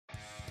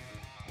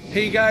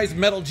Hey guys,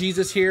 Metal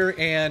Jesus here,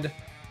 and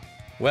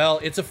well,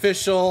 it's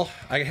official.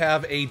 I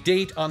have a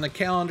date on the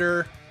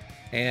calendar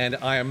and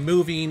I am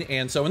moving,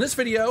 and so in this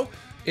video,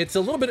 it's a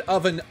little bit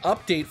of an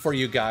update for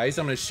you guys.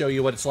 I'm going to show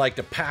you what it's like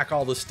to pack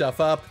all this stuff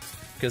up,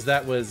 because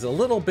that was a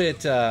little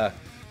bit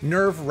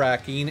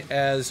nerve-wracking,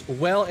 as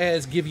well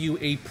as give you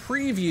a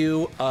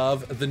preview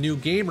of the new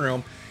game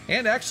room.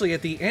 And actually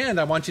at the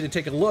end, I want you to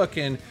take a look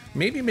and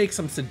maybe make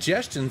some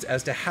suggestions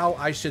as to how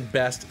I should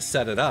best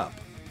set it up.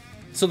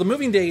 So the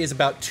moving day is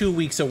about 2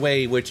 weeks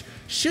away, which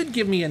should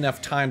give me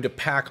enough time to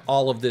pack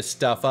all of this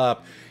stuff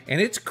up.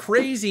 And it's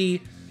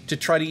crazy to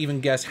try to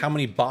even guess how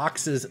many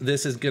boxes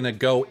this is gonna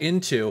go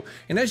into.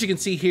 And as you can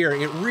see here,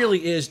 it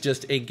really is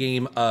just a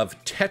game of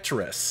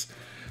Tetris.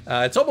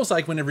 It's almost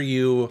like whenever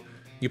you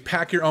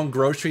pack your own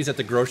groceries at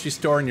the grocery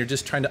store and you're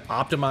just trying to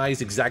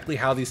optimize exactly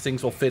how these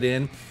things will fit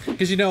in.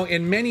 Because, you know,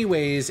 in many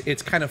ways,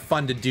 it's kind of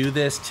fun to do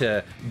this,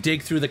 to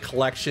dig through the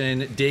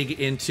collection, dig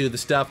into the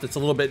stuff that's a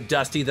little bit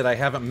dusty that I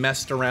haven't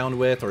messed around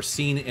with or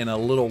seen in a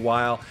little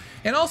while.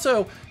 And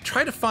also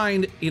try to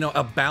find, you know,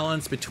 a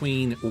balance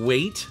between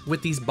weight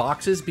with these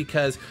boxes,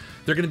 because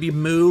they're gonna be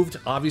moved,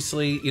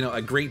 obviously, you know,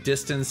 a great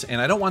distance, and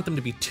I don't want them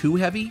to be too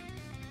heavy.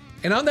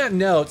 And on that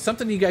note,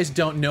 something you guys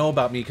don't know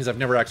about me, because I've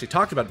never actually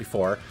talked about it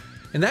before,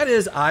 and that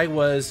is I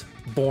was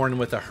born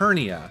with a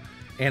hernia.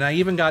 And I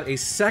even got a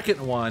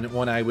second one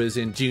when I was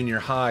in junior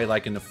high,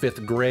 like in the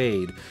 5th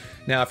grade.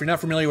 Now, if you're not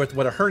familiar with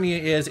what a hernia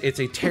is,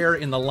 it's a tear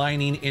in the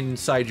lining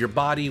inside your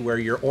body where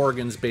your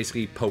organs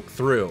basically poke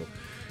through.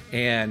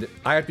 And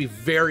I have to be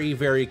very,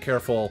 very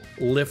careful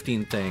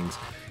lifting things.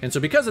 And so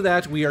because of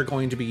that, we are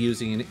going to be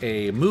using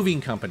a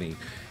moving company.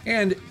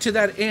 And to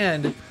that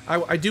end,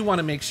 I do want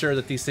to make sure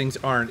that these things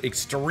aren't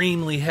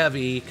extremely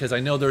heavy, because I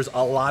know there's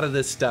a lot of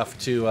this stuff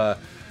to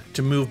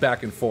move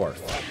back and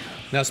forth.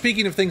 Now,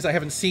 speaking of things I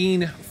haven't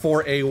seen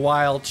for a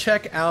while,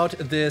 check out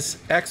this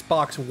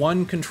Xbox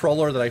One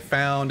controller that I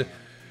found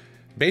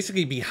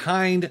basically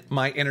behind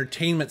my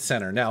entertainment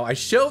center. Now, I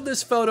showed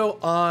this photo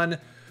on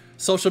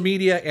social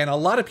media, and a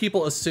lot of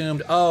people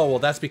assumed, oh, well,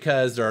 that's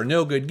because there are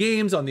no good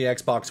games on the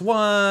Xbox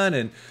One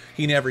and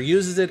he never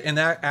uses it, and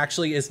that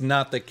actually is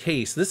not the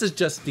case. This is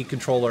just the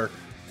controller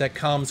that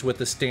comes with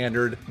the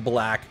standard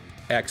black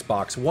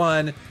Xbox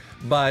One,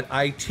 but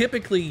I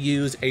typically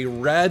use a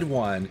red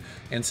one,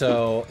 and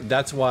so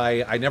that's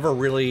why I never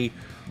really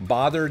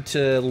bothered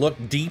to look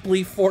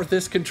deeply for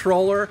this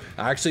controller.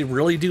 I actually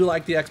really do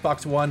like the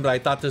Xbox One, but I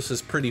thought this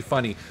was pretty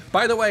funny.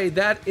 By the way,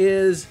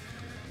 that's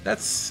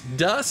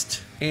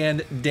dust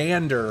and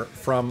dander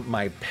from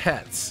my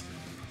pets.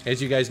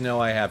 As you guys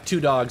know, I have 2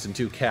 dogs and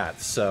 2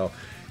 cats, so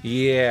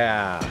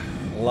yeah,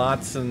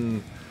 lots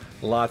and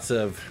lots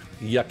of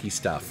yucky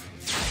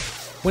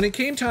stuff. When it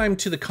came time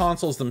to the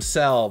consoles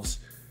themselves,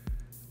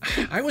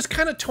 I was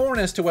kind of torn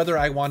as to whether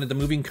I wanted the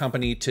moving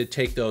company to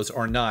take those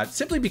or not,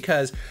 simply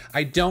because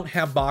I don't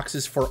have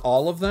boxes for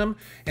all of them.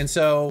 And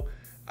so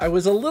I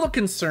was a little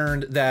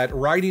concerned that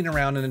riding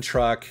around in a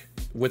truck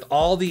with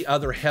all the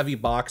other heavy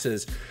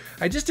boxes,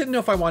 I just didn't know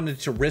if I wanted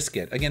to risk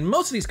it. Again,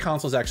 most of these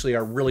consoles actually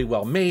are really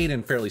well made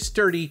and fairly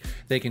sturdy.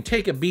 They can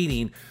take a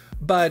beating,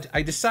 but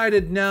I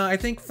decided, no, I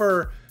think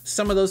for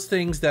some of those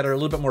things that are a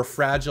little bit more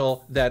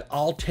fragile, that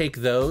I'll take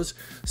those.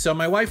 So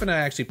my wife and I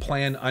actually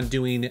plan on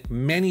doing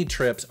many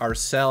trips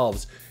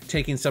ourselves,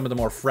 taking some of the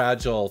more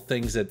fragile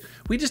things that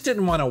we just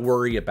didn't want to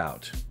worry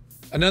about.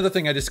 Another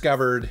thing I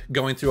discovered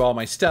going through all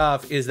my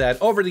stuff is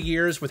that over the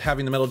years, with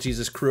having the Metal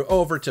Jesus crew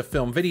over to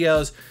film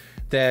videos,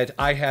 that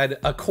I had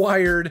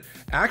acquired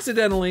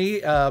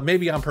accidentally,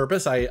 maybe on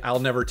purpose, I'll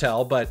never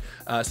tell, but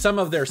some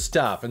of their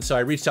stuff. And so I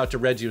reached out to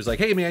Reggie, was like,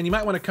 hey man, you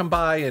might want to come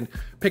by and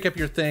pick up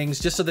your things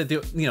just so that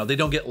they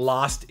don't get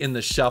lost in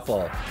the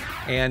shuffle.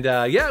 And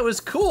yeah, it was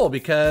cool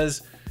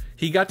because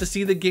he got to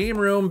see the game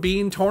room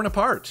being torn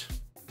apart.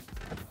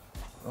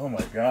 Oh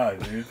my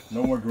God, dude.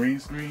 No more green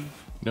screen?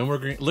 No more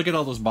green. Look at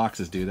all those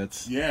boxes, dude.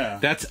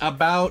 That's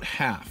about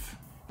half.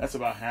 That's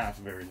about half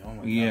of everything. Oh my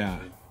God. Yeah.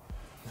 Dude.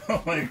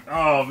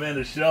 Oh man,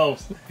 the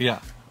shelves. Yeah.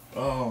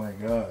 Oh my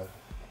God.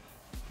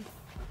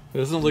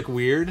 Doesn't it look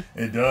weird?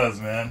 It does,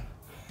 man.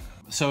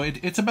 So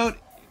it's about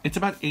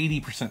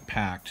 80%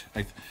 packed.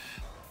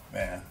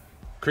 Man.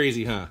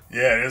 Crazy, huh?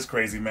 Yeah, it is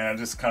crazy, man.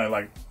 Just kind of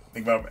like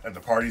think about at the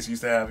parties we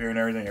used to have here and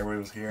everything. Everybody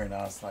was here, and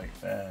now it's like,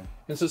 man.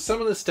 And so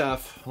some of the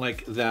stuff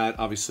like that,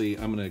 obviously,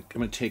 I'm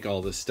gonna take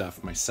all this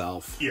stuff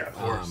myself. Yeah, of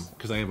course.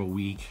 Because I have a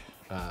week.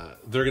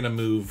 They're gonna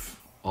move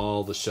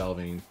all the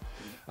shelving.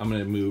 I'm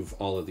gonna move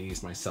all of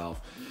these myself.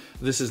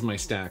 This is my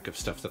stack of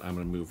stuff that I'm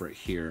gonna move right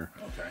here.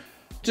 Okay.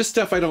 Just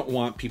stuff I don't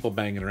want people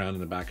banging around in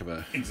the back of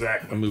a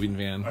moving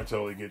van. I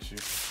totally get you.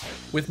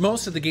 With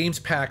most of the games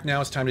packed, now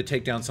it's time to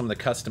take down some of the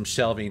custom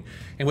shelving.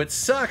 And what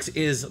sucks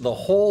is the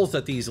holes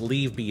that these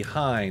leave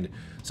behind.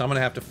 So I'm gonna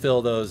have to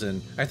fill those,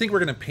 and I think we're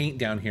gonna paint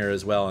down here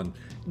as well and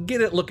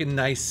get it looking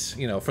nice,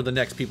 you know, for the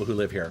next people who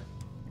live here.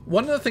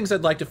 One of the things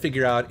I'd like to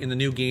figure out in the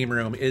new game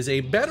room is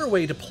a better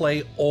way to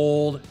play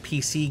old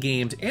PC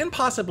games and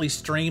possibly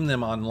stream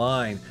them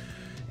online.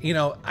 You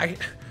know,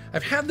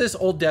 I've had this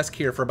old desk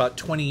here for about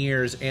 20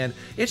 years, and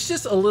it's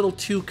just a little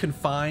too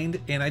confined,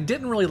 and I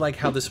didn't really like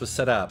how this was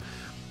set up.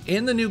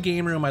 In the new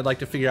game room, I'd like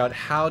to figure out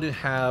how to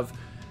have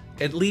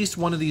at least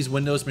one of these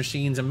Windows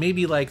machines, and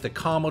maybe like the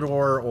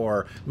Commodore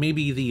or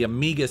maybe the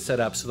Amiga set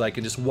up so that I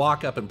can just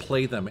walk up and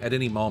play them at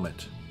any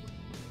moment.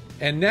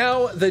 And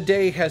now the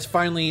day has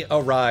finally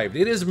arrived.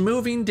 It is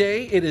moving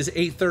day. It is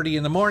 8:30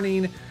 in the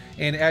morning,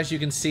 and as you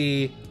can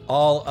see,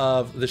 all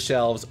of the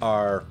shelves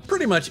are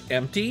pretty much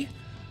empty.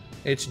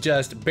 It's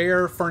just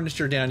bare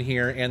furniture down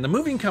here, and the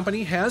moving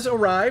company has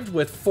arrived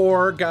with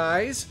 4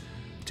 guys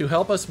to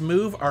help us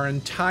move our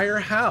entire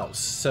house.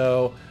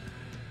 So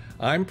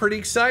I'm pretty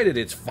excited.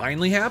 It's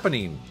finally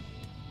happening.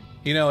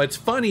 You know, it's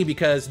funny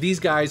because these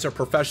guys are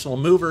professional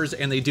movers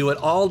and they do it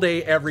all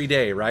day, every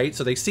day, right?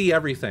 So they see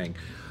everything.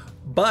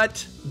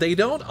 But they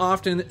don't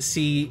often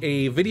see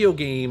a video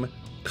game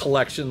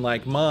collection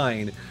like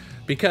mine,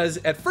 because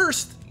at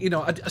first, you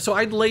know, so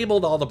I'd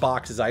labeled all the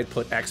boxes. I'd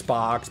put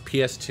Xbox,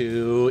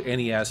 PS2,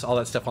 NES, all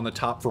that stuff on the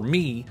top for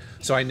me,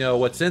 so I know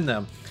what's in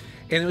them.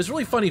 And it was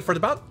really funny. For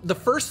about the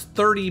first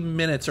 30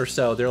 minutes or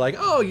so, they're like,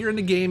 oh, you're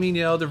into gaming,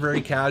 you know, they're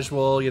very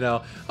casual, you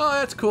know, oh,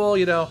 that's cool,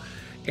 you know.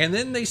 And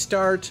then they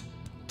start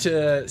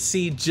to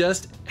see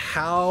just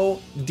how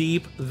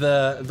deep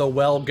the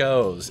well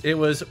goes. It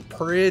was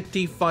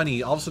pretty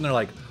funny. All of a sudden they're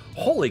like,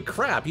 holy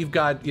crap, you've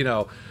got, you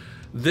know,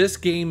 this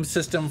game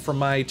system from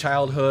my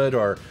childhood,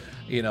 or,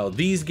 you know,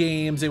 these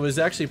games. It was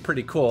actually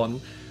pretty cool.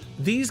 And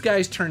these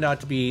guys turned out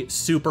to be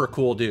super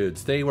cool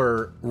dudes. They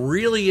were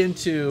really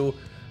into,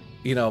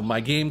 you know, my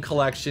game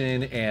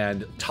collection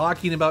and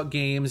talking about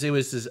games. It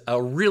was just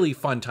a really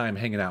fun time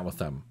hanging out with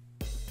them.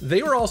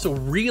 They were also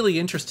really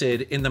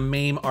interested in the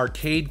MAME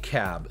arcade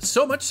cab.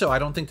 So much so, I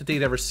don't think that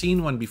they'd ever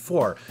seen one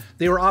before.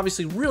 They were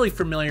obviously really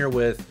familiar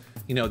with,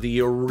 you know,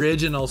 the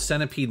original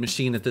Centipede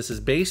machine that this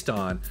is based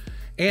on.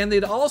 And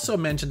they'd also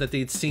mentioned that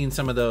they'd seen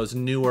some of those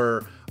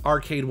newer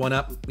arcade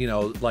 1-up, you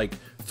know, like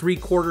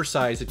 3/4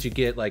 size that you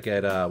get like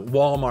at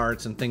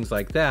Walmarts and things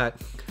like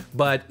that.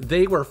 But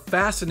they were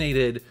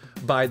fascinated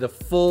by the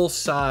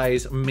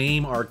full-size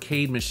MAME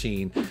arcade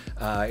machine.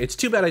 It's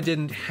too bad I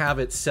didn't have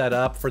it set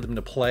up for them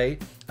to play.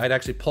 I'd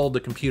actually pulled the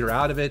computer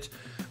out of it,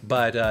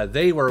 but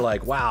they were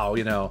like, wow,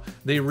 you know,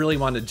 they really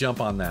wanted to jump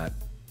on that.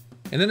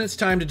 And then it's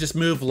time to just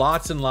move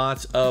lots and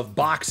lots of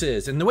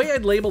boxes. And the way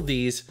I'd labeled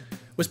these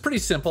was pretty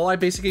simple. I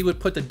basically would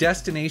put the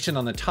destination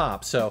on the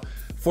top. So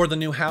for the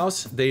new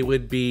house, they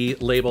would be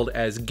labeled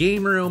as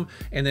game room.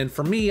 And then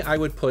for me, I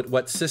would put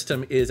what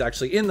system is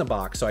actually in the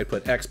box. So I'd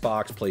put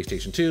Xbox,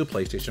 PlayStation 2,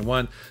 PlayStation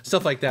 1,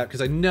 stuff like that,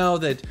 because I know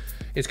that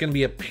it's gonna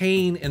be a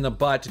pain in the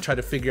butt to try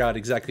to figure out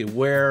exactly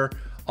where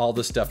all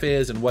the stuff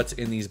is and what's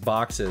in these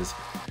boxes.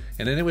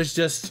 And then it was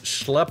just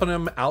schlepping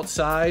them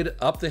outside,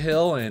 up the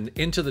hill, and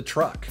into the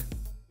truck.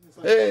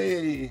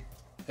 Hey,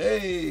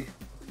 hey,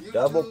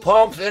 double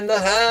pumps in the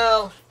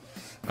house.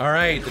 All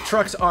right, the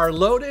trucks are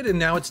loaded, and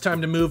now it's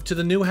time to move to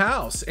the new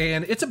house.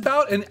 And it's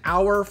about an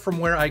hour from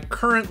where I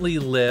currently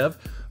live,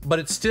 but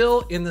it's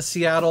still in the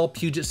Seattle,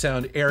 Puget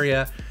Sound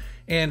area.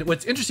 And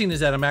what's interesting is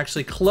that I'm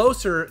actually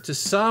closer to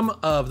some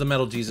of the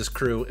Metal Jesus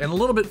crew and a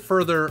little bit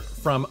further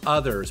from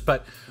others,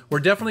 but we're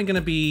definitely gonna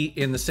be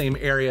in the same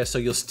area, so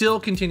you'll still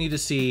continue to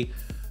see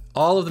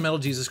all of the Metal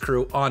Jesus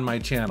crew on my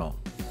channel.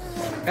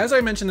 As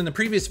I mentioned in the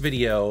previous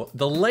video,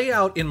 the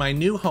layout in my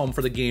new home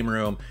for the game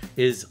room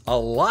is a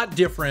lot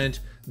different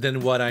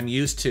than what I'm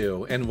used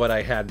to and what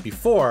I had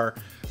before,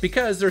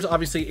 because there's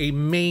obviously a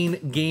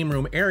main game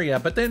room area,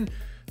 but then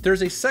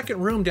there's a second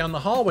room down the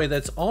hallway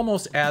that's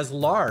almost as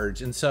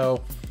large. And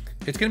so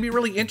it's gonna be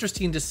really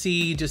interesting to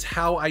see just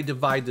how I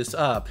divide this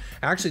up.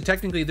 Actually,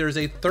 technically there's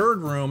a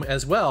third room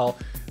as well,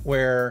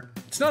 where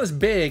it's not as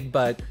big,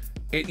 but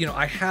it, you know,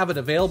 I have it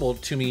available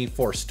to me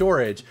for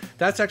storage.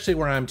 That's actually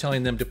where I'm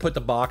telling them to put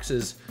the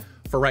boxes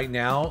for right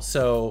now,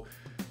 so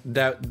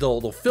that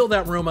they'll fill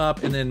that room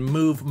up and then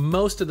move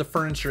most of the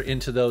furniture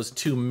into those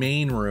 2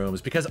 main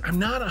rooms, because I'm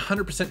not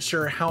 100%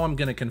 sure how I'm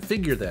gonna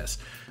configure this.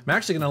 I'm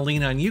actually gonna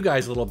lean on you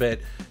guys a little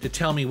bit to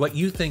tell me what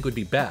you think would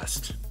be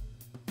best.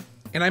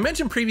 And I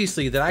mentioned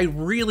previously that I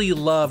really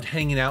loved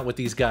hanging out with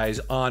these guys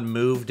on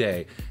move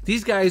day.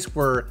 These guys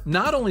were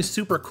not only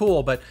super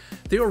cool, but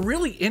they were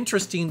really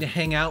interesting to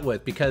hang out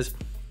with, because,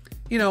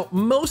 you know,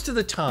 most of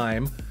the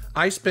time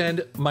I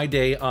spend my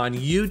day on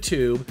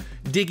YouTube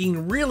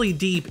digging really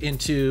deep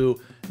into,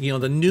 you know,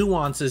 the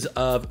nuances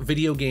of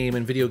video game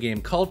and video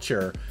game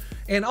culture.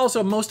 And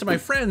also, most of my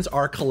friends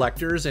are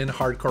collectors and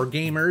hardcore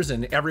gamers,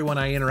 and everyone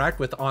I interact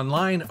with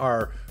online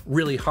are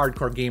really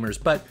hardcore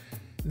gamers. But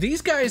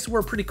these guys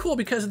were pretty cool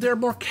because they're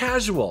more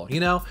casual, you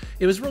know?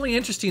 It was really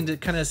interesting to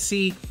kind of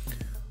see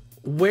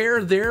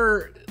where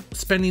they're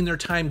spending their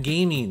time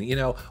gaming, you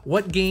know,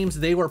 what games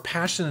they were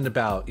passionate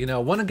about. You know,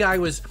 one guy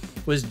was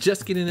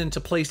just getting into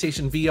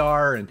PlayStation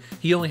VR, and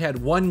he only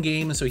had one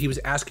game, so he was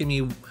asking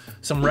me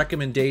some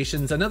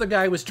recommendations. Another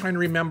guy was trying to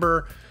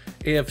remember,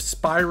 if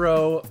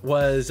Spyro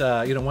was,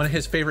 you know, one of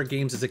his favorite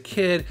games as a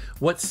kid,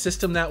 what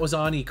system that was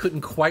on. He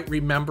couldn't quite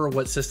remember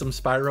what system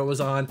Spyro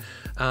was on.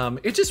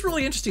 It's just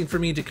really interesting for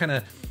me to kind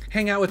of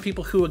hang out with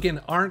people who,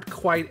 again, aren't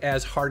quite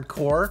as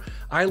hardcore.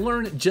 I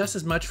learn just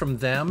as much from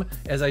them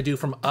as I do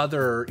from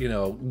other, you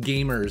know,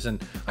 gamers,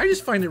 and I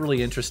just find it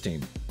really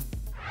interesting.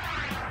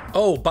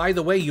 Oh, by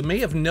the way, you may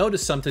have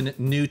noticed something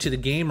new to the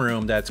game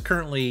room that's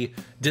currently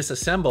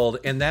disassembled,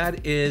 and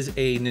that is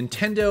a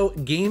Nintendo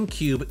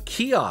GameCube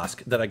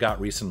kiosk that I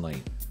got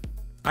recently.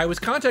 I was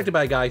contacted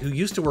by a guy who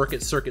used to work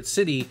at Circuit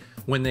City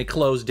when they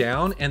closed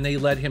down, and they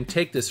let him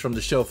take this from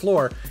the show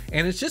floor,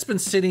 and it's just been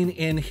sitting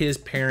in his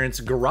parents'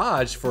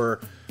 garage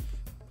for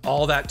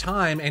all that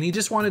time, and he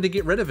just wanted to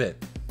get rid of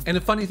it. And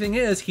the funny thing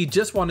is, he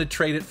just wanted to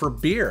trade it for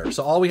beer.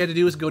 So all we had to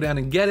do was go down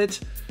and get it,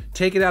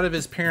 take it out of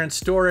his parents'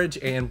 storage,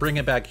 and bring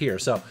it back here.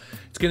 So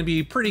it's gonna be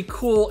a pretty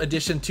cool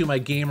addition to my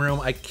game room.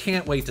 I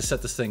can't wait to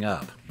set this thing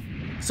up.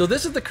 So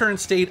this is the current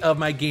state of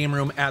my game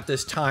room at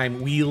this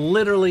time. We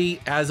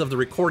literally, as of the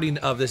recording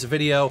of this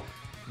video,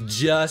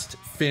 just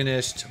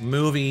finished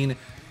moving.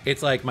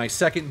 It's like my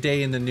second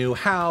day in the new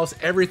house.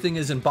 Everything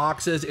is in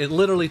boxes. It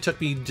literally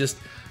took me just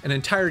an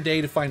entire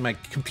day to find my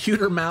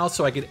computer mouse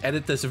so I could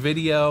edit this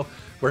video.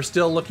 We're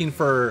still looking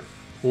for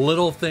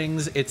little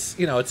things. It's,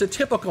 you know, it's a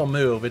typical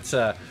move.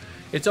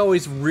 It's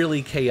always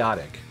really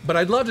chaotic. But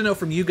I'd love to know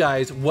from you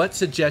guys what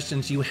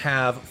suggestions you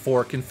have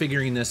for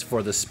configuring this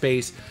for the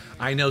space.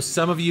 I know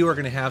some of you are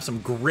gonna have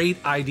some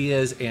great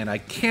ideas, and I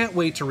can't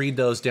wait to read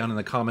those down in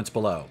the comments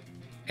below.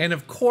 And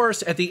of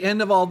course, at the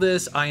end of all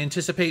this, I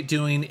anticipate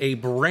doing a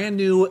brand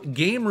new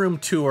game room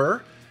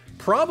tour,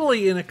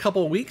 probably in a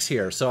couple weeks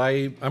here. So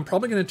I'm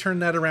probably gonna turn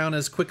that around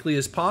as quickly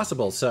as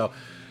possible. So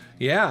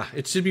yeah,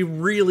 it should be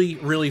really,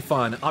 really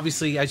fun.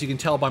 Obviously, as you can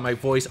tell by my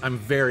voice, I'm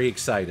very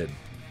excited.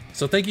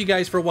 So thank you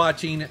guys for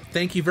watching.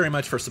 Thank you very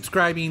much for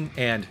subscribing,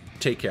 and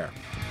take care.